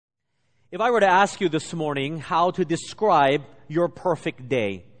If I were to ask you this morning how to describe your perfect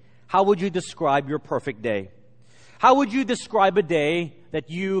day, how would you describe your perfect day? How would you describe a day that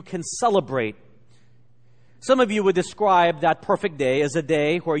you can celebrate? Some of you would describe that perfect day as a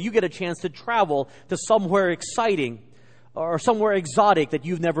day where you get a chance to travel to somewhere exciting or somewhere exotic that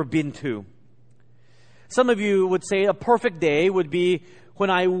you've never been to. Some of you would say a perfect day would be when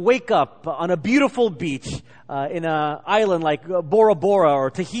I wake up on a beautiful beach in an island like Bora Bora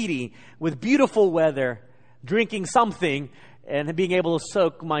or Tahiti with beautiful weather, drinking something and being able to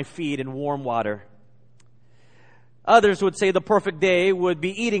soak my feet in warm water. Others would say the perfect day would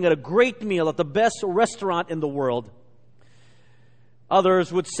be eating at a great meal at the best restaurant in the world.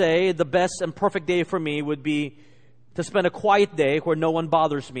 Others would say the best and perfect day for me would be to spend a quiet day where no one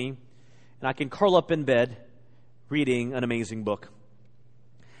bothers me and I can curl up in bed reading an amazing book.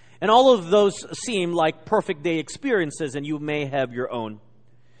 And all of those seem like perfect day experiences, and you may have your own.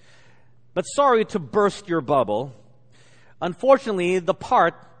 But sorry to burst your bubble. Unfortunately, the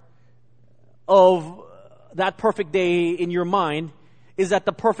part of that perfect day in your mind is that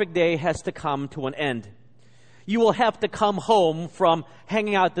the perfect day has to come to an end. You will have to come home from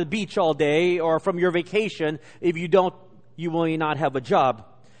hanging out at the beach all day or from your vacation. If you don't, you will not have a job.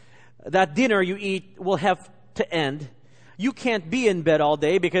 That dinner you eat will have to end. You can't be in bed all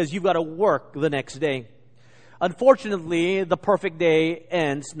day because you've got to work the next day. Unfortunately, the perfect day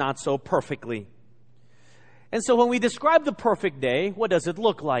ends not so perfectly. And so when we describe the perfect day, what does it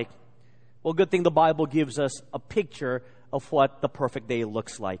look like? Well, good thing the Bible gives us a picture of what the perfect day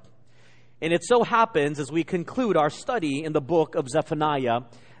looks like. And it so happens, as we conclude our study in the book of Zephaniah,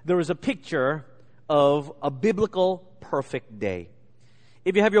 there is a picture of a biblical perfect day.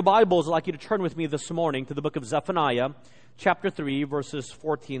 If you have your Bibles, I'd like you to turn with me this morning to the book of Zephaniah, chapter 3, verses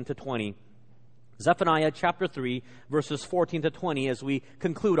 14 to 20. Zephaniah chapter 3, verses 14 to 20, as we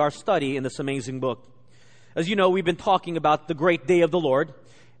conclude our study in this amazing book. As you know, we've been talking about the great day of the Lord,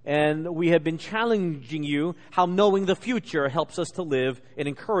 and we have been challenging you how knowing the future helps us to live and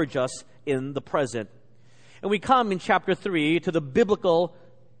encourage us in the present. And we come in chapter 3 to the biblical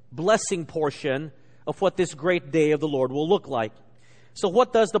blessing portion of what this great day of the Lord will look like. So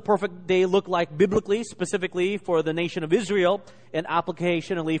what does the perfect day look like biblically, specifically for the nation of Israel, and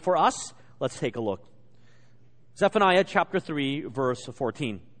applicationally for us? Let's take a look. Zephaniah chapter 3, verse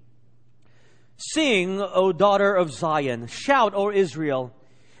 14. Sing, O daughter of Zion. Shout, O Israel.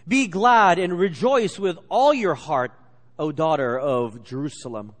 Be glad and rejoice with all your heart, O daughter of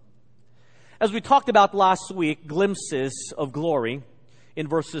Jerusalem. As we talked about last week, glimpses of glory in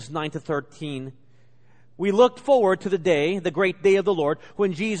verses 9 to 13, we looked forward to the day, the great day of the Lord,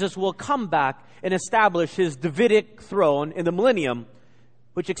 when Jesus will come back and establish His Davidic throne in the millennium,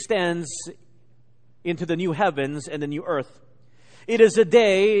 which extends into the new heavens and the new earth. It is a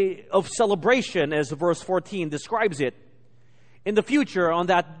day of celebration, as verse 14 describes it. In the future, on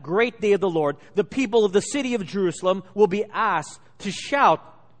that great day of the Lord, the people of the city of Jerusalem will be asked to shout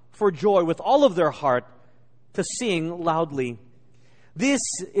for joy with all of their heart, to sing loudly. This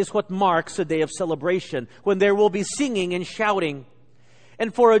is what marks a day of celebration, when there will be singing and shouting.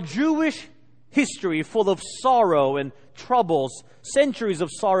 And for a Jewish history full of sorrow and troubles, centuries of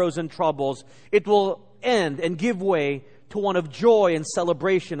sorrows and troubles, it will end and give way to one of joy and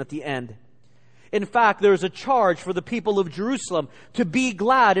celebration at the end. In fact, there is a charge for the people of Jerusalem to be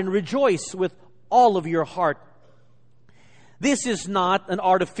glad and rejoice with all of your heart. This is not an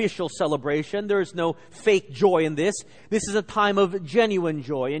artificial celebration. There is no fake joy in this. This is a time of genuine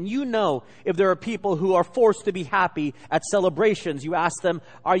joy. And you know, if there are people who are forced to be happy at celebrations, you ask them,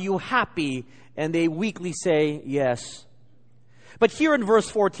 are you happy? And they weakly say, yes. But here in verse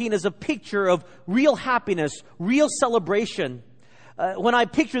 14 is a picture of real happiness, real celebration. When I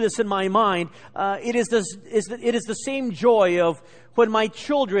picture this in my mind, it is the same joy of when my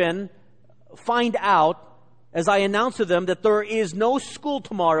children find out, as I announce to them, that there is no school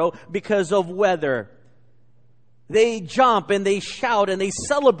tomorrow because of weather. They jump and they shout and they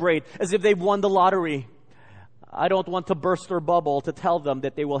celebrate as if they've won the lottery. I don't want to burst their bubble to tell them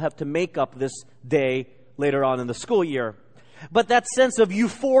that they will have to make up this day later on in the school year. But that sense of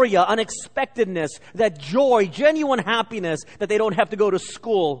euphoria, unexpectedness, that joy, genuine happiness that they don't have to go to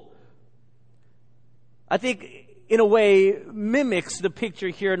school, I think in a way mimics the picture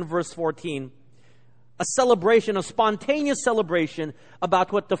here in verse 14. A celebration, a spontaneous celebration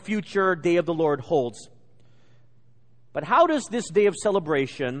about what the future day of the Lord holds. But how does this day of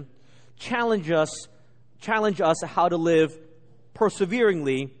celebration challenge us how to live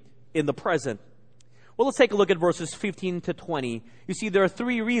perseveringly in the present? Well, let's take a look at verses 15 to 20. You see, there are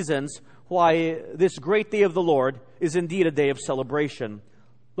three reasons why this great day of the Lord is indeed a day of celebration.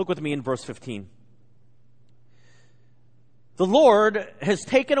 Look with me in verse 15. The Lord has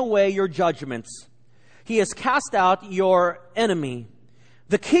taken away your judgments. He has cast out your enemy.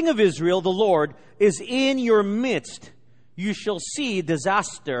 The King of Israel, the Lord, is in your midst. You shall see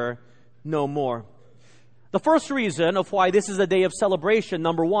disaster no more. The first reason of why this is a day of celebration,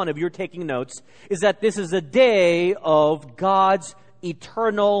 number one, if you're taking notes, is that this is a day of God's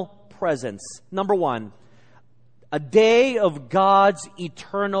eternal presence. Number one, a day of God's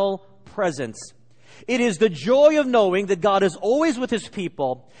eternal presence. It is the joy of knowing that God is always with His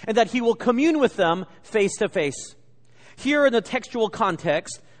people and that He will commune with them face to face. Here in the textual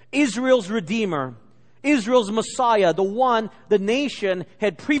context, Israel's Redeemer, Israel's Messiah, the one the nation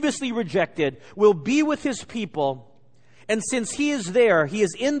had previously rejected, will be with His people. And since He is there, He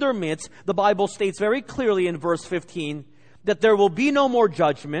is in their midst, the Bible states very clearly in verse 15 that there will be no more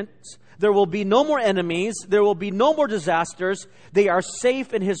judgments, there will be no more enemies, there will be no more disasters. They are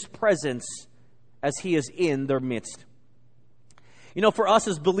safe in His presence as He is in their midst. You know, for us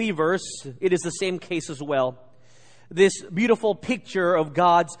as believers, it is the same case as well. This beautiful picture of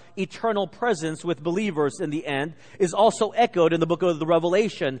God's eternal presence with believers in the end is also echoed in the book of the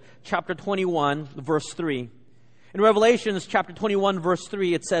Revelation, chapter 21, verse 3. In Revelations chapter 21, verse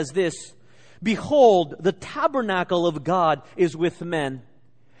 3, it says this, "Behold, the tabernacle of God is with men,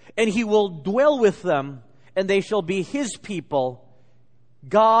 and He will dwell with them, and they shall be His people.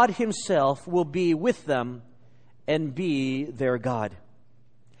 God Himself will be with them and be their God."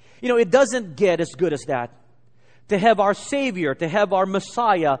 You know, it doesn't get as good as that. To have our Savior, to have our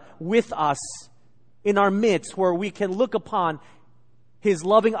Messiah with us in our midst where we can look upon His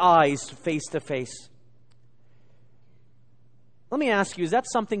loving eyes face to face. Let me ask you, is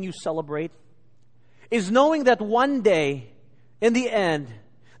that something you celebrate? Is knowing that one day, in the end,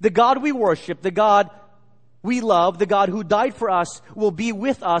 the God we worship, the God we love, the God who died for us, will be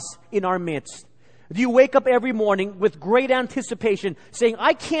with us in our midst? Do you wake up every morning with great anticipation saying,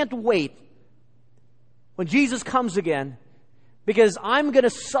 I can't wait when Jesus comes again because I'm going to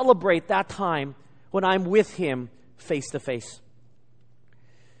celebrate that time when I'm with Him face to face?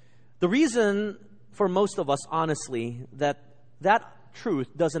 The reason for most of us, honestly, that truth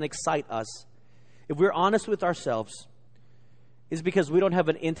doesn't excite us, if we're honest with ourselves, is because we don't have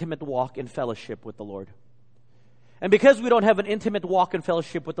an intimate walk in fellowship with the Lord. And because we don't have an intimate walk in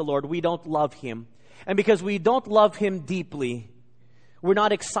fellowship with the Lord, we don't love Him. And because we don't love Him deeply, we're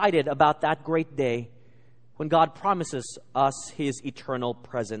not excited about that great day when God promises us His eternal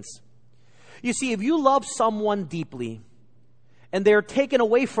presence. You see, if you love someone deeply and they're taken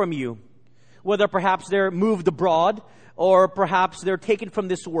away from you, whether perhaps they're moved abroad or perhaps they're taken from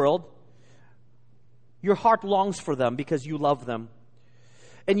this world, your heart longs for them because you love them.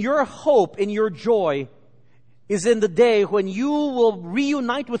 And your hope and your joy is in the day when you will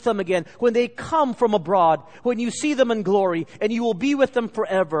reunite with them again, when they come from abroad, when you see them in glory, and you will be with them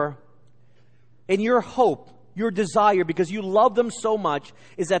forever. And your hope, your desire, because you love them so much,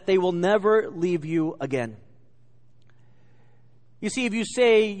 is that they will never leave you again. You see, if you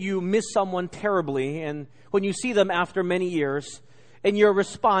say you miss someone terribly, and when you see them after many years, and your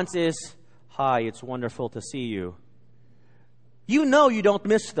response is, "Hi, it's wonderful to see you," you know you don't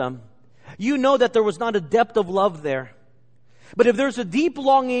miss them. You know that there was not a depth of love there. But if there's a deep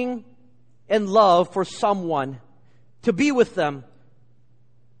longing and love for someone to be with them,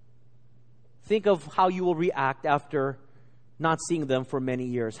 think of how you will react after not seeing them for many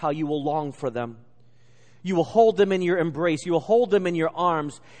years, how you will long for them. You will hold them in your embrace. You will hold them in your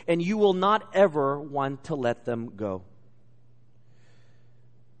arms, and you will not ever want to let them go.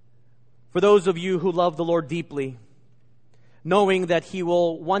 For those of you who love the Lord deeply, knowing that He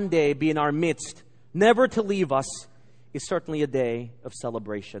will one day be in our midst, never to leave us, is certainly a day of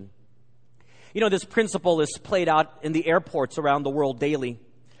celebration. You know, this principle is played out in the airports around the world daily.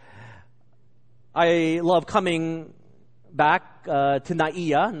 I love coming back to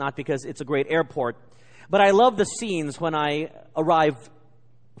Naia, not because it's a great airport, but I love the scenes when I arrive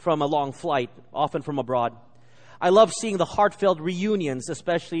from a long flight, often from abroad. I love seeing the heartfelt reunions,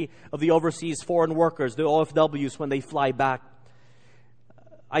 especially of the overseas foreign workers, the OFWs, when they fly back.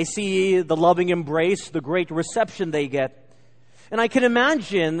 I see the loving embrace, the great reception they get. And I can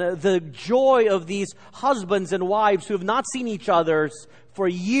imagine the joy of these husbands and wives who have not seen each other for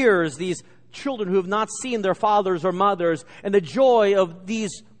years, these children who have not seen their fathers or mothers, and the joy of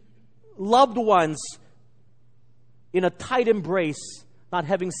these loved ones in a tight embrace, not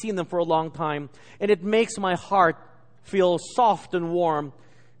having seen them for a long time. And it makes my heart feel soft and warm,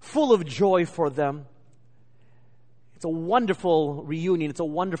 full of joy for them. It's a wonderful reunion. It's a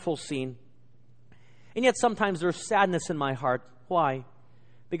wonderful scene. And yet sometimes there's sadness in my heart. Why?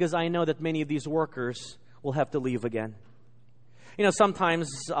 because I know that many of these workers will have to leave again. Sometimes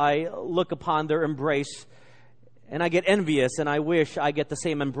I look upon their embrace and I get envious, and I wish I get the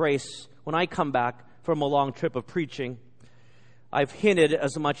same embrace when I come back from a long trip of preaching. I've hinted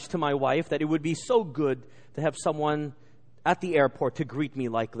as much to my wife that it would be so good to have someone at the airport to greet me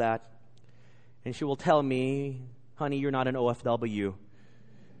like that. And she will tell me, honey, you're not an OFW.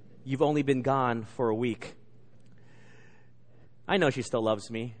 You've only been gone for a week. I know she still loves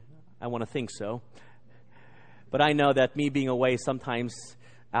me. I want to think so. But I know that me being away sometimes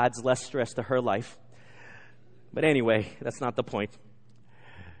adds less stress to her life. But anyway, that's not the point.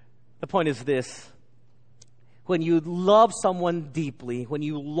 The point is this. When you love someone deeply, when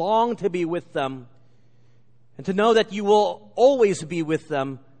you long to be with them, and to know that you will always be with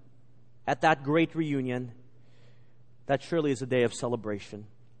them at that great reunion, that surely is a day of celebration.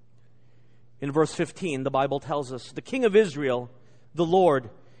 In verse 15, the Bible tells us, the King of Israel, the Lord,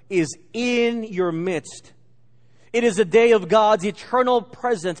 is in your midst. It is a day of God's eternal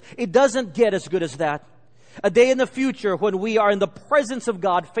presence. It doesn't get as good as that. A day in the future when we are in the presence of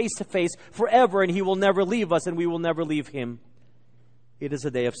God face to face forever, and He will never leave us and we will never leave Him. It is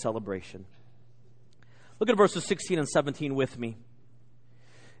a day of celebration. Look at verses 16 and 17 with me.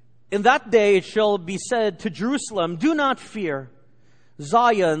 In that day it shall be said to Jerusalem, do not fear.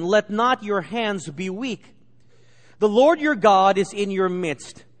 Zion, let not your hands be weak. The Lord your God is in your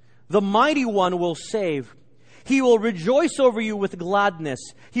midst. The Mighty One will save. He will rejoice over you with gladness.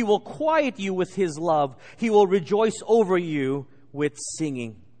 He will quiet you with His love. He will rejoice over you with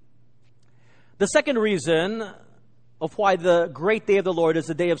singing. The second reason of why the great day of the Lord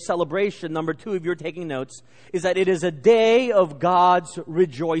is a day of celebration, number 2, if you're taking notes, is that it is a day of God's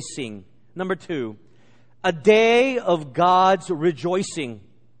rejoicing. Number 2, a day of God's rejoicing.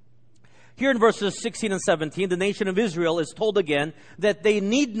 Here in verses 16 and 17, the nation of Israel is told again that they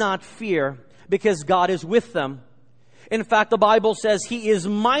need not fear because God is with them. In fact, the Bible says He is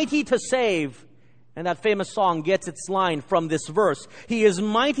mighty to save. And that famous song gets its line from this verse. He is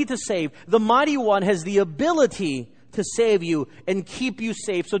mighty to save. The Mighty One has the ability to save you and keep you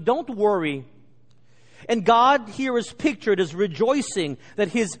safe. So don't worry. And God here is pictured as rejoicing that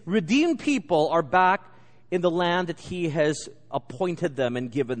His redeemed people are back in the land that He has appointed them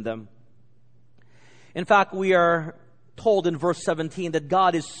and given them. In fact, we are told in verse 17 that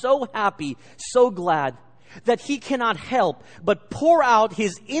God is so happy, so glad, that He cannot help but pour out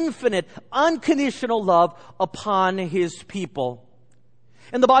His infinite, unconditional love upon His people.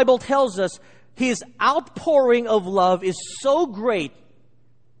 And the Bible tells us His outpouring of love is so great,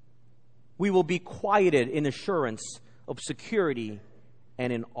 we will be quieted in assurance of security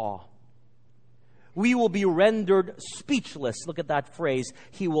and in awe. We will be rendered speechless. Look at that phrase.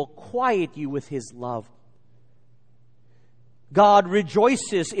 He will quiet you with His love. God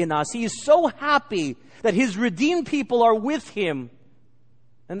rejoices in us. He is so happy that His redeemed people are with Him.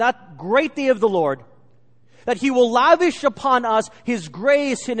 And that great day of the Lord, that He will lavish upon us His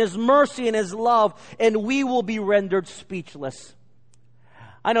grace and His mercy and His love, and we will be rendered speechless.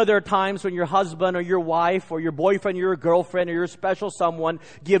 I know there are times when your husband or your wife or your boyfriend or your girlfriend or your special someone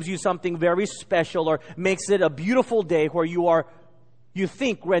gives you something very special or makes it a beautiful day where you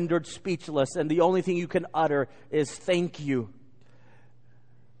think rendered speechless, and the only thing you can utter is thank you.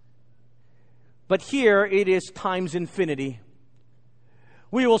 But here it is times infinity.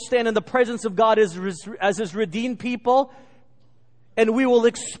 We will stand in the presence of God as His redeemed people, and we will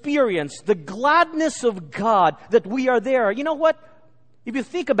experience the gladness of God that we are there. You know what? If you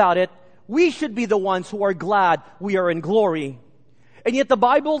think about it, we should be the ones who are glad we are in glory. And yet the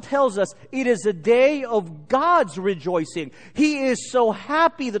Bible tells us it is a day of God's rejoicing. He is so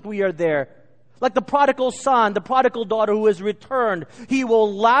happy that we are there. Like the prodigal son, the prodigal daughter who has returned, He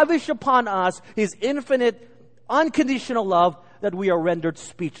will lavish upon us His infinite, unconditional love that we are rendered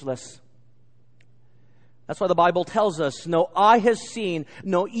speechless. That's why the Bible tells us, no eye has seen,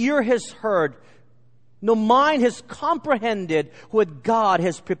 no ear has heard, no mind has comprehended what God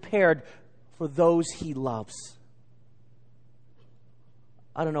has prepared for those He loves.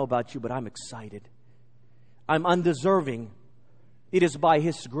 I don't know about you, but I'm excited. I'm undeserving. It is by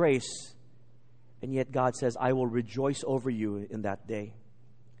His grace. And yet God says, I will rejoice over you in that day.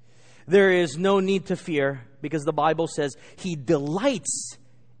 There is no need to fear because the Bible says He delights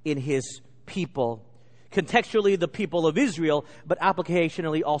in His people. Contextually, the people of Israel, but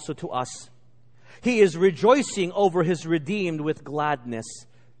applicationally also to us. He is rejoicing over His redeemed with gladness.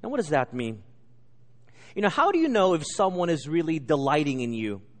 Now, what does that mean? How do you know if someone is really delighting in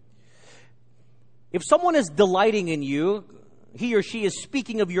you? If someone is delighting in you, he or she is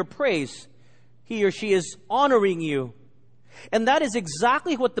speaking of your praise. He or she is honoring you. And that is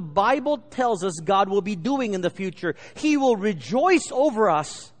exactly what the Bible tells us God will be doing in the future. He will rejoice over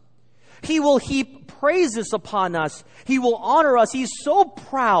us. He will heap praises upon us. He will honor us. He's so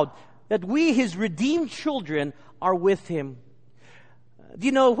proud that we, His redeemed children, are with Him. Do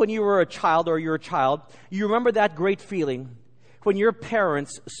you know when you were a child or you're a child, you remember that great feeling when your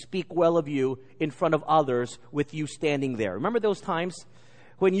parents speak well of you in front of others with you standing there? Remember those times?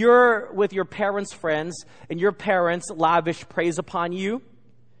 When you're with your parents' friends and your parents lavish praise upon you,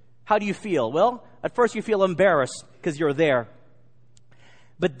 how do you feel? Well, at first you feel embarrassed because you're there.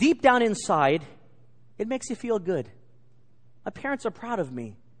 But deep down inside, it makes you feel good. My parents are proud of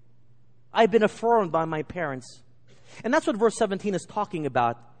me. I've been affirmed by my parents. And that's what verse 17 is talking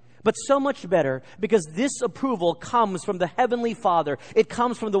about. But so much better, because this approval comes from the Heavenly Father. It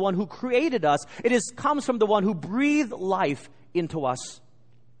comes from the one who created us. Comes from the one who breathed life into us.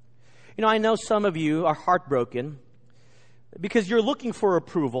 You know, I know some of you are heartbroken because you're looking for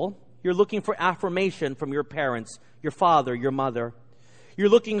approval. You're looking for affirmation from your parents, your father, your mother. You're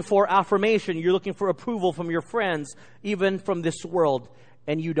looking for affirmation. You're looking for approval from your friends, even from this world,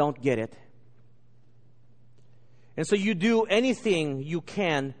 and you don't get it. And so you do anything you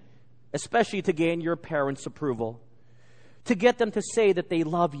can, especially to gain your parents' approval, to get them to say that they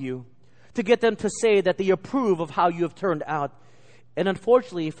love you, to get them to say that they approve of how you have turned out. And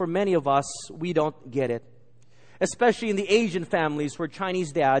unfortunately, for many of us, we don't get it. Especially in the Asian families where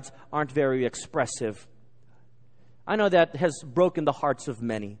Chinese dads aren't very expressive. I know that has broken the hearts of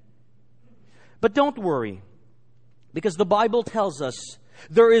many. But don't worry, because the Bible tells us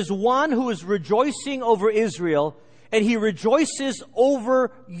there is one who is rejoicing over Israel, and He rejoices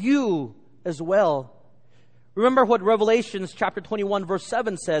over you as well. Remember what Revelation chapter 21 verse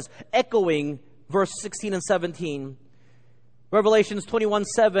 7 says, echoing verse 16 and 17. Revelations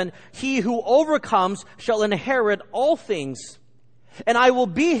 21:7, He who overcomes shall inherit all things, and I will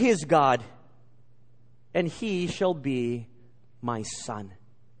be his God, and he shall be my son.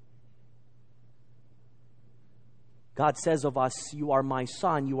 God says of us, you are my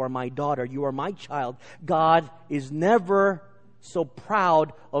son, you are my daughter, you are my child. God is never so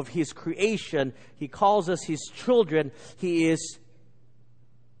proud of His creation. He calls us His children. He is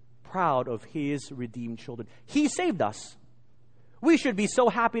proud of His redeemed children. He saved us. We should be so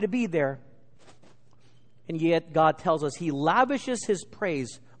happy to be there. And yet God tells us He lavishes His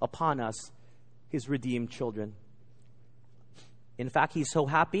praise upon us, His redeemed children. In fact, He's so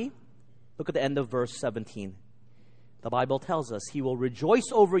happy. Look at the end of verse 17. The Bible tells us He will rejoice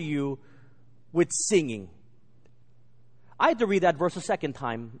over you with singing. I had to read that verse a second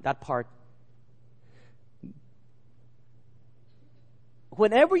time, that part.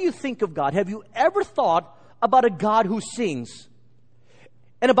 Whenever you think of God, have you ever thought about a God who sings?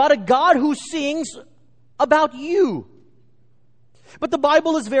 And about a God who sings about you? But the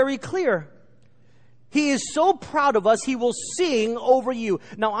Bible is very clear. He is so proud of us, He will sing over you.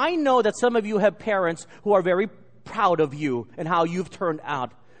 Now, I know that some of you have parents who are very proud of you and how you've turned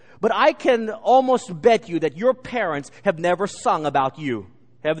out. But I can almost bet you that your parents have never sung about you.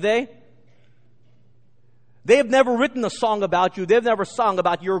 Have they? They have never written a song about you. They've never sung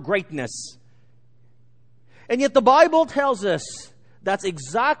about your greatness. And yet the Bible tells us that's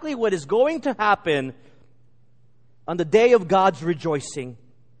exactly what is going to happen on the day of God's rejoicing.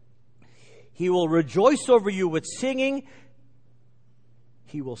 He will rejoice over you with singing.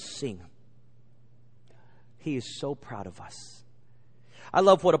 He will sing. He is so proud of us. I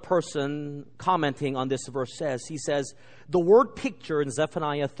love what a person commenting on this verse says. He says, the word picture in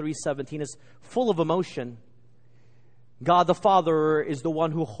Zephaniah 3:17 is full of emotion. God the Father is the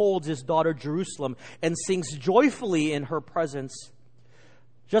one who holds His daughter Jerusalem and sings joyfully in her presence.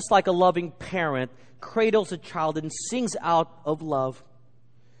 Just like a loving parent cradles a child and sings out of love,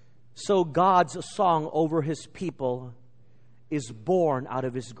 so God's song over His people is born out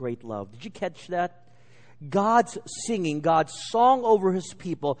of His great love. Did you catch that? God's singing, God's song over His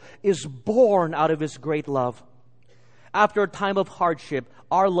people is born out of His great love. After a time of hardship,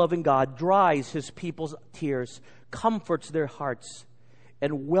 our loving God dries His people's tears, comforts their hearts,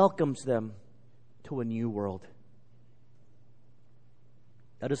 and welcomes them to a new world.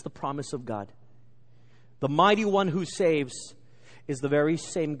 That is the promise of God. The mighty one who saves is the very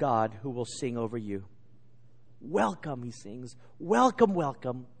same God who will sing over you. Welcome, He sings. Welcome,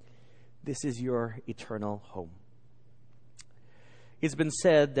 welcome. This is your eternal home. It's been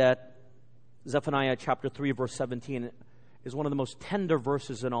said that Zephaniah chapter 3 verse 17 is one of the most tender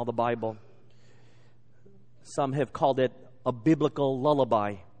verses in all the Bible. Some have called it a biblical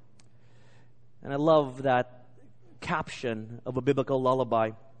lullaby. And I love that caption of a biblical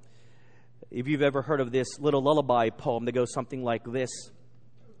lullaby. If you've ever heard of this little lullaby poem that goes something like this.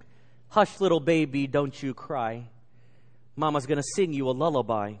 Hush, little baby, don't you cry. Mama's going to sing you a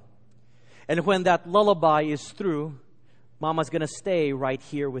lullaby. And when that lullaby is through, Mama's going to stay right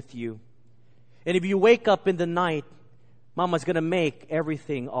here with you. And if you wake up in the night, Mama's going to make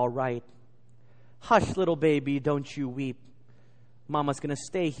everything all right. Hush, little baby, don't you weep. Mama's going to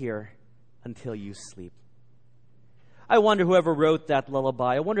stay here until you sleep. I wonder whoever wrote that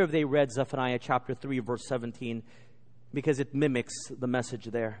lullaby, I wonder if they read Zephaniah chapter 3, verse 17, because it mimics the message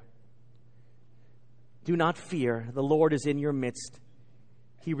there. Do not fear, the Lord is in your midst.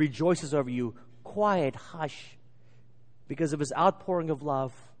 He rejoices over you. Quiet, hush. Because of His outpouring of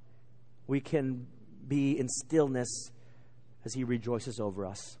love, we can be in stillness as He rejoices over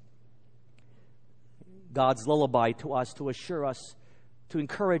us. God's lullaby to us, to assure us, to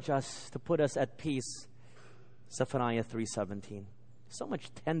encourage us, to put us at peace. Zephaniah 3:17. So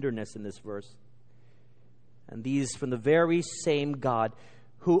much tenderness in this verse. And these from the very same God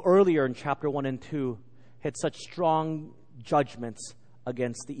who earlier in chapter 1 and 2 had such strong judgments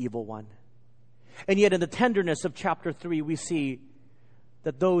against the evil one. And yet in the tenderness of chapter 3, we see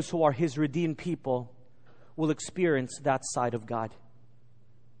that those who are His redeemed people will experience that side of God.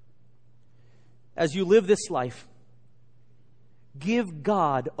 As you live this life, give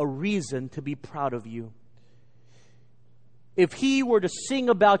God a reason to be proud of you. If He were to sing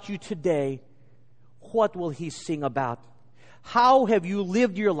about you today, what will He sing about? How have you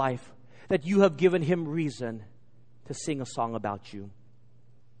lived your life that you have given Him reason to sing a song about you?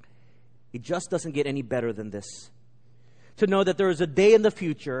 It just doesn't get any better than this. To know that there is a day in the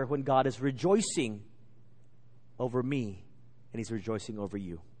future when God is rejoicing over me and He's rejoicing over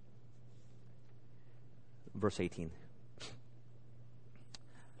you. Verse 18.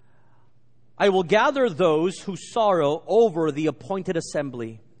 I will gather those who sorrow over the appointed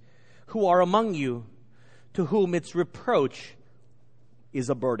assembly, who are among you, to whom its reproach is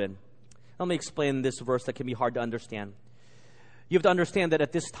a burden. Let me explain this verse that can be hard to understand. You have to understand that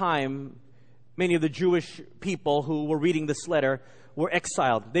at this time, many of the Jewish people who were reading this letter were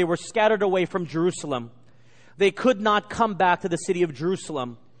exiled. They were scattered away from Jerusalem. They could not come back to the city of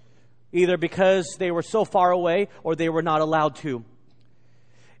Jerusalem, either because they were so far away or they were not allowed to.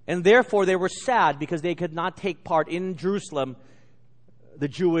 And therefore they were sad because they could not take part in Jerusalem, the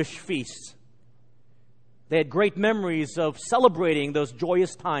Jewish feasts. They had great memories of celebrating those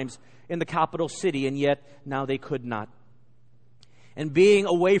joyous times in the capital city, and yet now they could not. And being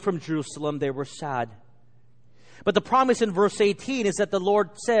away from Jerusalem, they were sad. But the promise in verse 18 is that the Lord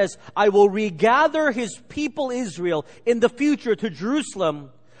says, I will regather His people Israel in the future to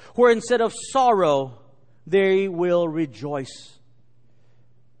Jerusalem, where instead of sorrow, they will rejoice.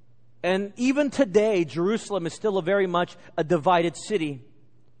 And even today, Jerusalem is still very much a divided city.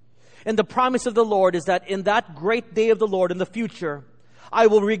 And the promise of the Lord is that in that great day of the Lord in the future, I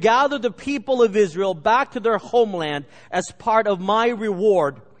will regather the people of Israel back to their homeland as part of my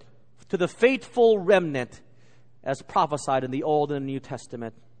reward to the faithful remnant as prophesied in the Old and New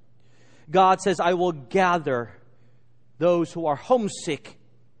Testament. God says, I will gather those who are homesick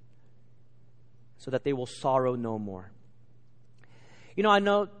so that they will sorrow no more. You know,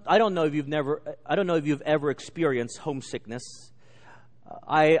 I don't know if you've ever experienced homesickness.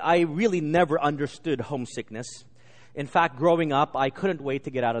 I really never understood homesickness. In fact, growing up, I couldn't wait to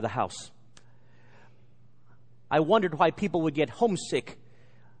get out of the house. I wondered why people would get homesick.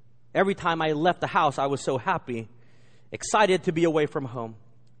 Every time I left the house, I was so happy, excited to be away from home.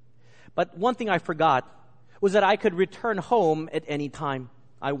 But one thing I forgot was that I could return home at any time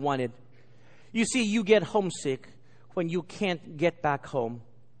I wanted. You see, you get homesick when you can't get back home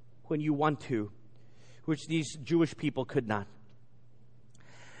when you want to, which these Jewish people could not.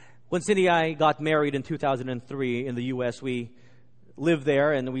 When Cindy and I got married in 2003 in the U.S., we lived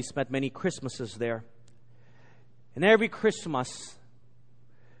there and we spent many Christmases there. And every Christmas,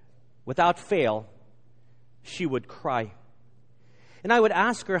 without fail, she would cry. And I would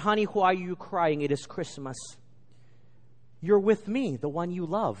ask her, honey, why are you crying? It is Christmas. You're with me, the one you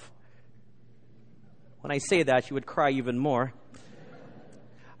love. When I say that, she would cry even more.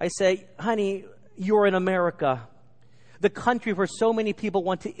 I say, honey, you're in America, the country where so many people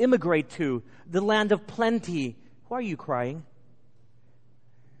want to immigrate to, the land of plenty. Why are you crying?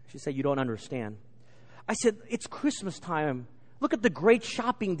 She said, you don't understand. I said, it's Christmas time. Look at the great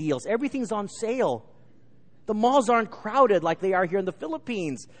shopping deals. Everything's on sale. The malls aren't crowded like they are here in the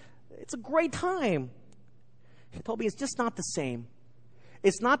Philippines. It's a great time. She told me it's just not the same.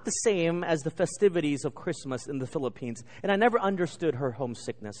 It's not the same as the festivities of Christmas in the Philippines. And I never understood her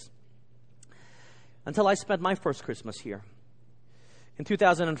homesickness until I spent my first Christmas here. In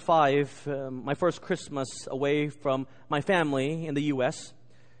 2005, my first Christmas away from my family in the U.S.,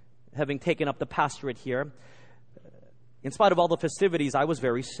 having taken up the pastorate here, in spite of all the festivities, I was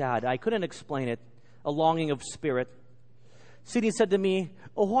very sad. I couldn't explain it, a longing of spirit. Sidney said to me,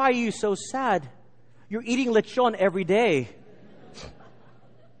 "Oh, why are you so sad? You're eating lechon every day.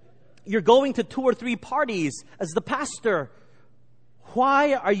 You're going to 2 or 3 parties as the pastor.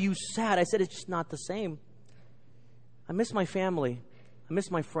 Why are you sad?" I said, "It's just not the same. I miss my family. I miss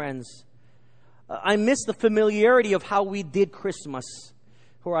my friends. I miss the familiarity of how we did Christmas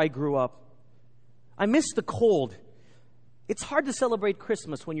where I grew up. I miss the cold. It's hard to celebrate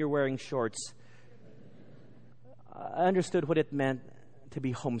Christmas when you're wearing shorts." I understood what it meant to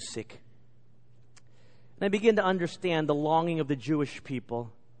be homesick. And I began to understand the longing of the Jewish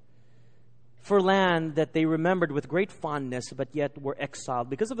people for land that they remembered with great fondness, but yet were exiled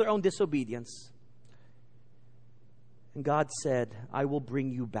because of their own disobedience. And God said, "I will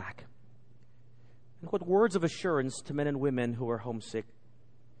bring you back." And what words of assurance to men and women who are homesick.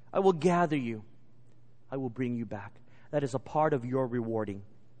 "I will gather you. I will bring you back." That is a part of your rewarding.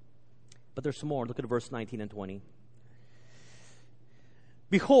 But there's some more. Look at verse 19 and 20.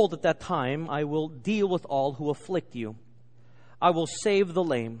 "Behold, at that time I will deal with all who afflict you. I will save the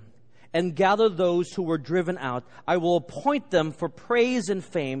lame and gather those who were driven out. I will appoint them for praise and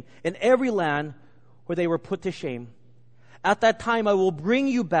fame in every land where they were put to shame. At that time I will bring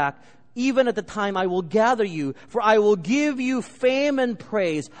you back, even at the time I will gather you, for I will give you fame and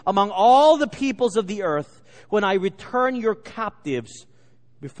praise among all the peoples of the earth when I return your captives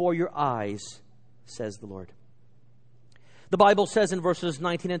before your eyes, says the Lord." The Bible says in verses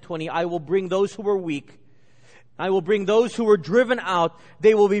 19 and 20, "I will bring those who were weak. I will bring those who were driven out.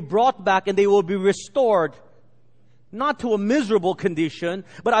 They will be brought back and they will be restored, not to a miserable condition,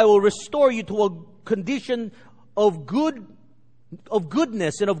 but I will restore you to a condition of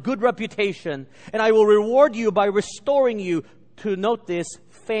goodness and of good reputation. And I will reward you by restoring you to," note this,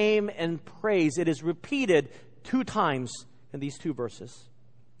 "fame and praise." It is repeated 2 times in these 2 verses.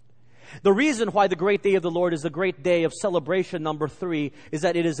 The reason why the great day of the Lord is the great day of celebration, number 3, is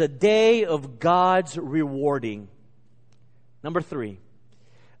that it is a day of God's rewarding. Number 3,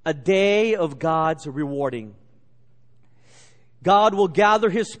 a day of God's rewarding. God will gather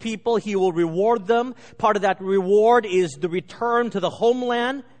His people. He will reward them. Part of that reward is the return to the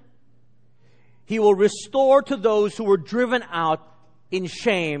homeland. He will restore to those who were driven out in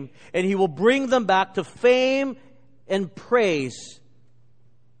shame, and He will bring them back to fame and praise.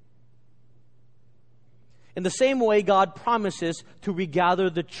 In the same way, God promises to regather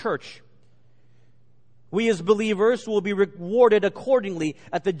the church. We as believers will be rewarded accordingly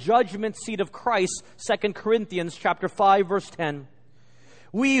at the judgment seat of Christ, 2 Corinthians chapter 5, verse 10.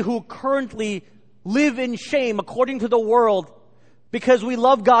 We who currently live in shame according to the world, because we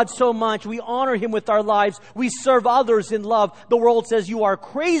love God so much, we honor Him with our lives, we serve others in love. The world says, "You are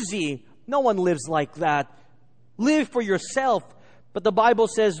crazy. No one lives like that. Live for yourself." But the Bible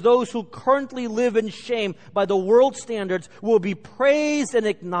says those who currently live in shame by the world standards will be praised and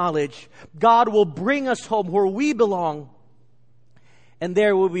acknowledged. God will bring us home where we belong. And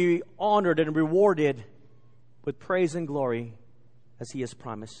there we'll be honored and rewarded with praise and glory as He has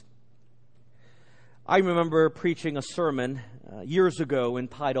promised. I remember preaching a sermon years ago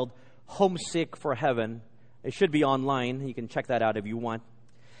entitled "Homesick for Heaven." It should be online. You can check that out if you want.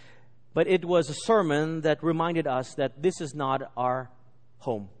 But it was a sermon that reminded us that this is not our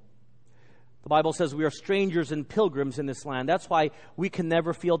home. The Bible says we are strangers and pilgrims in this land. That's why we can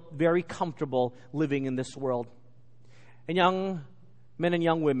never feel very comfortable living in this world. And young men and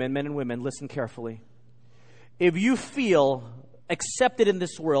young women, men and women, listen carefully. If you feel accepted in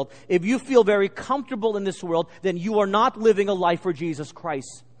this world, if you feel very comfortable in this world, then you are not living a life for Jesus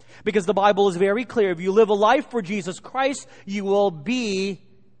Christ. Because the Bible is very clear. If you live a life for Jesus Christ, you will be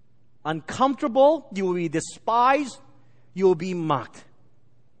uncomfortable, you will be despised, you will be mocked.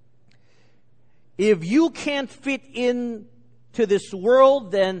 If you can't fit in to this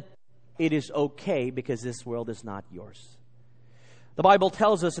world, then it is okay, because this world is not yours. The Bible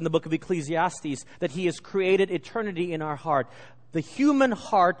tells us in the book of Ecclesiastes that He has created eternity in our heart. The human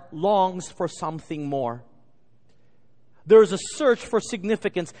heart longs for something more. There is a search for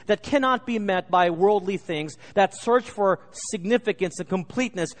significance that cannot be met by worldly things. That search for significance and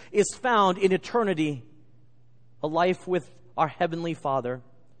completeness is found in eternity, a life with our Heavenly Father.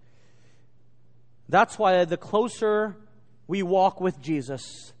 That's why the closer we walk with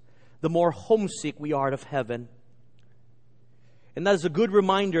Jesus, the more homesick we are of heaven. And that is a good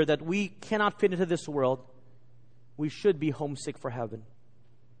reminder that we cannot fit into this world. We should be homesick for heaven.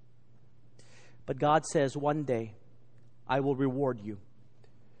 But God says one day, I will reward you.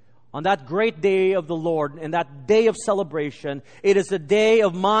 On that great day of the Lord, and that day of celebration, it is a day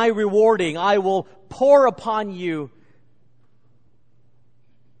of my rewarding. I will pour upon you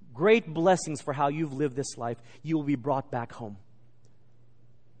great blessings for how you've lived this life. You will be brought back home.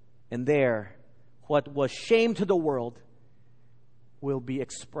 And there, what was shame to the world will be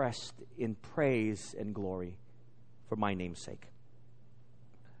expressed in praise and glory for my name's sake.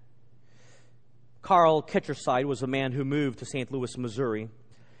 Carl Ketcherside was a man who moved to St. Louis, Missouri,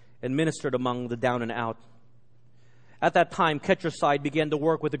 and ministered among the down and out. At that time, Ketcherside began to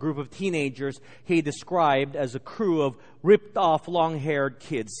work with a group of teenagers he described as a crew of ripped-off, long-haired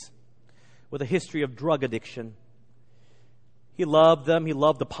kids with a history of drug addiction. He loved them, he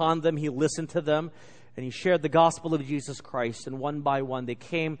loved upon them, he listened to them, and he shared the gospel of Jesus Christ. And one by one, they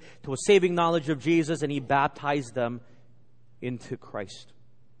came to a saving knowledge of Jesus, and he baptized them into Christ.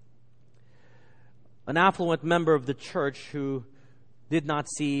 An affluent member of the church who did not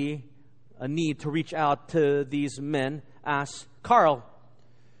see a need to reach out to these men asked, "Carl,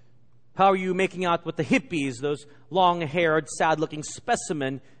 how are you making out with the hippies, those long-haired, sad-looking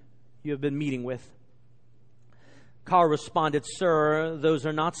specimen you have been meeting with?" Carl responded, "Sir, those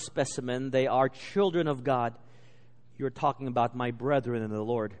are not specimen. They are children of God. You're talking about my brethren in the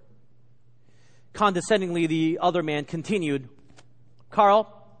Lord." Condescendingly, the other man continued, "Carl,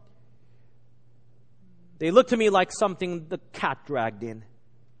 they look to me like something the cat dragged in."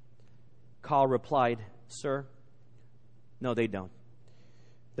 Carl replied, "Sir, no, they don't.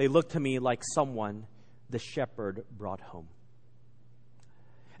 They look to me like someone the shepherd brought home."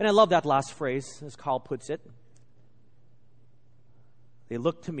 And I love that last phrase, as Carl puts it. They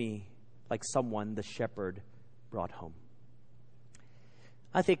look to me like someone the shepherd brought home.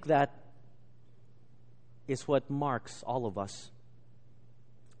 I think that is what marks all of us.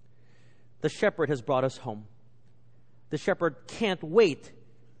 The shepherd has brought us home. The shepherd can't wait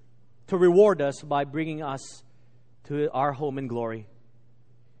to reward us by bringing us to our home in glory.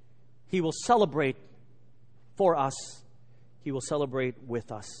 He will celebrate for us. He will celebrate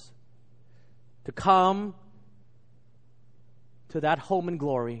with us. To come to that home in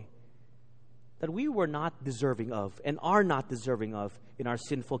glory that we were not deserving of and are not deserving of in our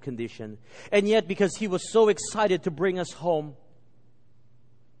sinful condition. And yet, because He was so excited to bring us home,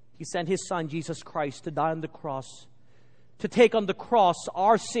 He sent His Son, Jesus Christ, to die on the cross, to take on the cross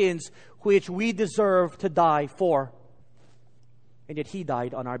our sins, which we deserve to die for. And yet He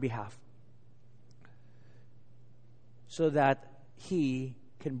died on our behalf, so that He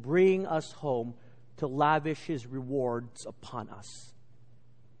can bring us home to lavish His rewards upon us.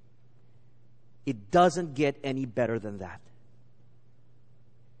 It doesn't get any better than that.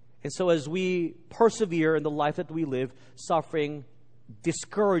 And so as we persevere in the life that we live, suffering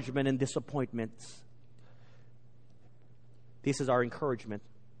discouragement and disappointments, this is our encouragement.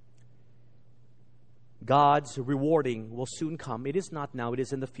 God's rewarding will soon come. It is not now, it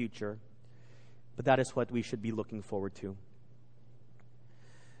is in the future. But that is what we should be looking forward to.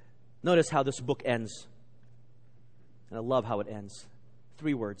 Notice how this book ends. And I love how it ends.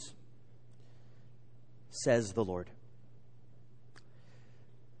 3 words. Says the Lord.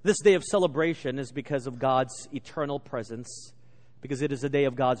 This day of celebration is because of God's eternal presence, because it is a day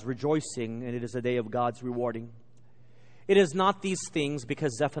of God's rejoicing, and it is a day of God's rewarding. It is not these things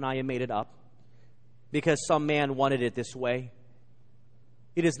because Zephaniah made it up, because some man wanted it this way.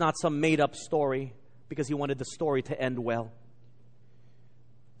 It is not some made-up story because he wanted the story to end well.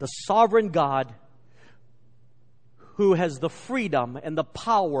 The sovereign God, who has the freedom and the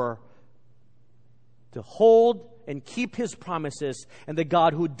power to hold and keep His promises, and the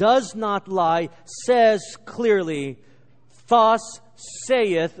God who does not lie, says clearly, "Thus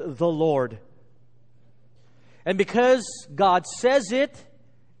saith the Lord." And because God says it,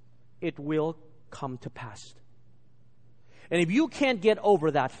 it will come to pass. And if you can't get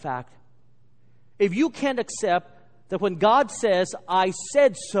over that fact, if you can't accept that when God says, "I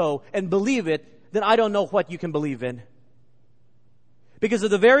said so," and believe it, then I don't know what you can believe in. Because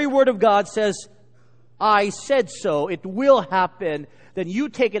if the very Word of God says, "I said so," it will happen, then you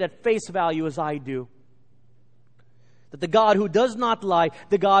take it at face value as I do. That the God who does not lie,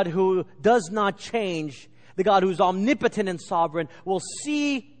 the God who does not change, the God who is omnipotent and sovereign, will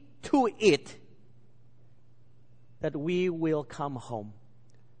see to it that we will come home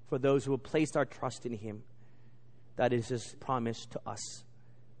for those who have placed our trust in Him. That is His promise to us.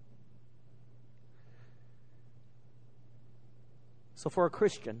 So for a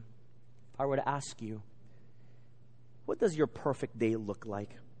Christian, if I were to ask you, what does your perfect day look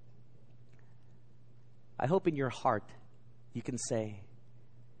like? I hope in your heart you can say,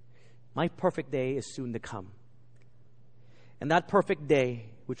 my perfect day is soon to come. And that perfect day,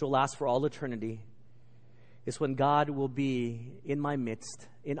 which will last for all eternity, is when God will be in my midst,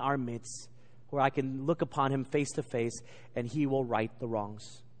 in our midst, where I can look upon Him face to face and He will right the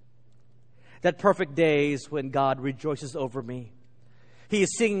wrongs. That perfect day is when God rejoices over me. He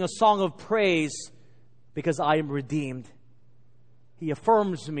is singing a song of praise because I am redeemed. He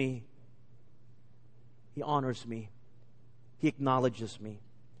affirms me. He honors me. He acknowledges me.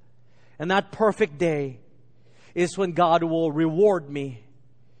 And that perfect day is when God will reward me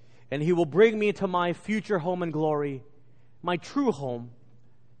and He will bring me to my future home and glory, my true home.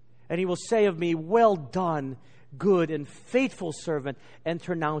 And He will say of me, "Well done, good and faithful servant.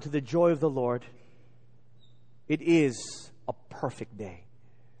 Enter now into the joy of the Lord." It is a perfect day.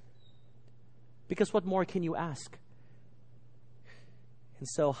 Because what more can you ask? And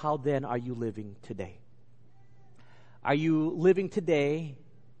so how then are you living today? Are you living today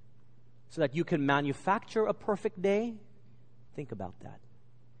so that you can manufacture a perfect day? Think about that.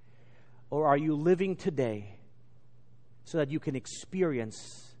 Or are you living today so that you can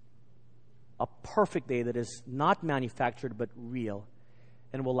experience a perfect day that is not manufactured but real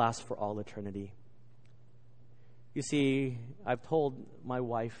and will last for all eternity? You see, I've told my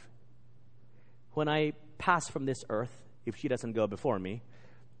wife, when I pass from this earth, if she doesn't go before me,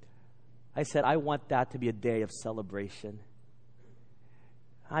 I said, I want that to be a day of celebration.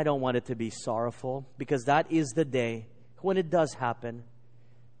 I don't want it to be sorrowful, because that is the day, when it does happen,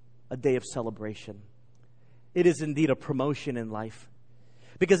 a day of celebration. It is indeed a promotion in life.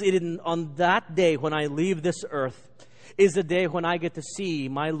 Because on that day when I leave this earth is the day when I get to see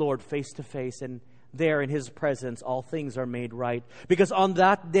my Lord face to face, and there in His presence all things are made right. Because on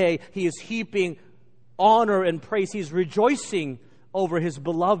that day He is heaping honor and praise. He's rejoicing over His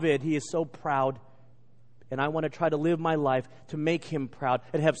beloved. He is so proud. And I want to try to live my life to make Him proud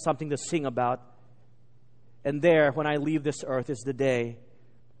and have something to sing about. And there, when I leave this earth, is the day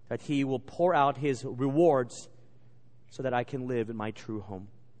that He will pour out His rewards so that I can live in my true home.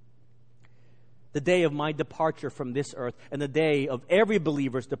 The day of my departure from this earth and the day of every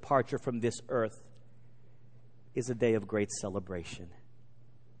believer's departure from this earth is a day of great celebration.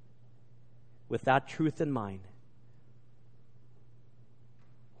 With that truth in mind,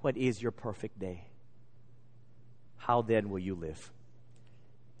 what is your perfect day? How then will you live?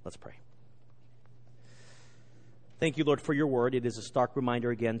 Let's pray. Thank you, Lord, for your word. It is a stark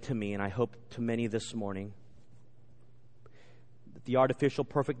reminder again to me, and I hope to many this morning, that the artificial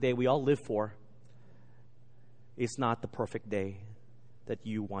perfect day we all live for is not the perfect day that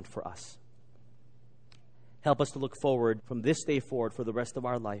you want for us. Help us to look forward from this day forward for the rest of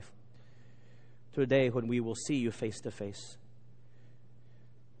our life to a day when we will see you face to face,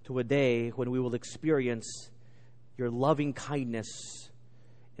 to a day when we will experience your loving kindness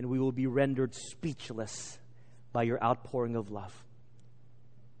and we will be rendered speechless by your outpouring of love.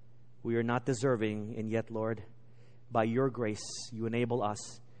 We are not deserving, and yet, Lord, by your grace, you enable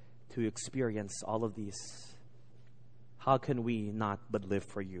us to experience all of these. How can we not but live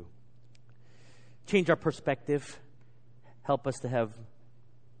for you? Change our perspective. Help us to have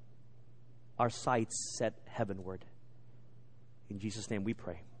our sights set heavenward. In Jesus' name we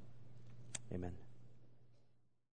pray. Amen.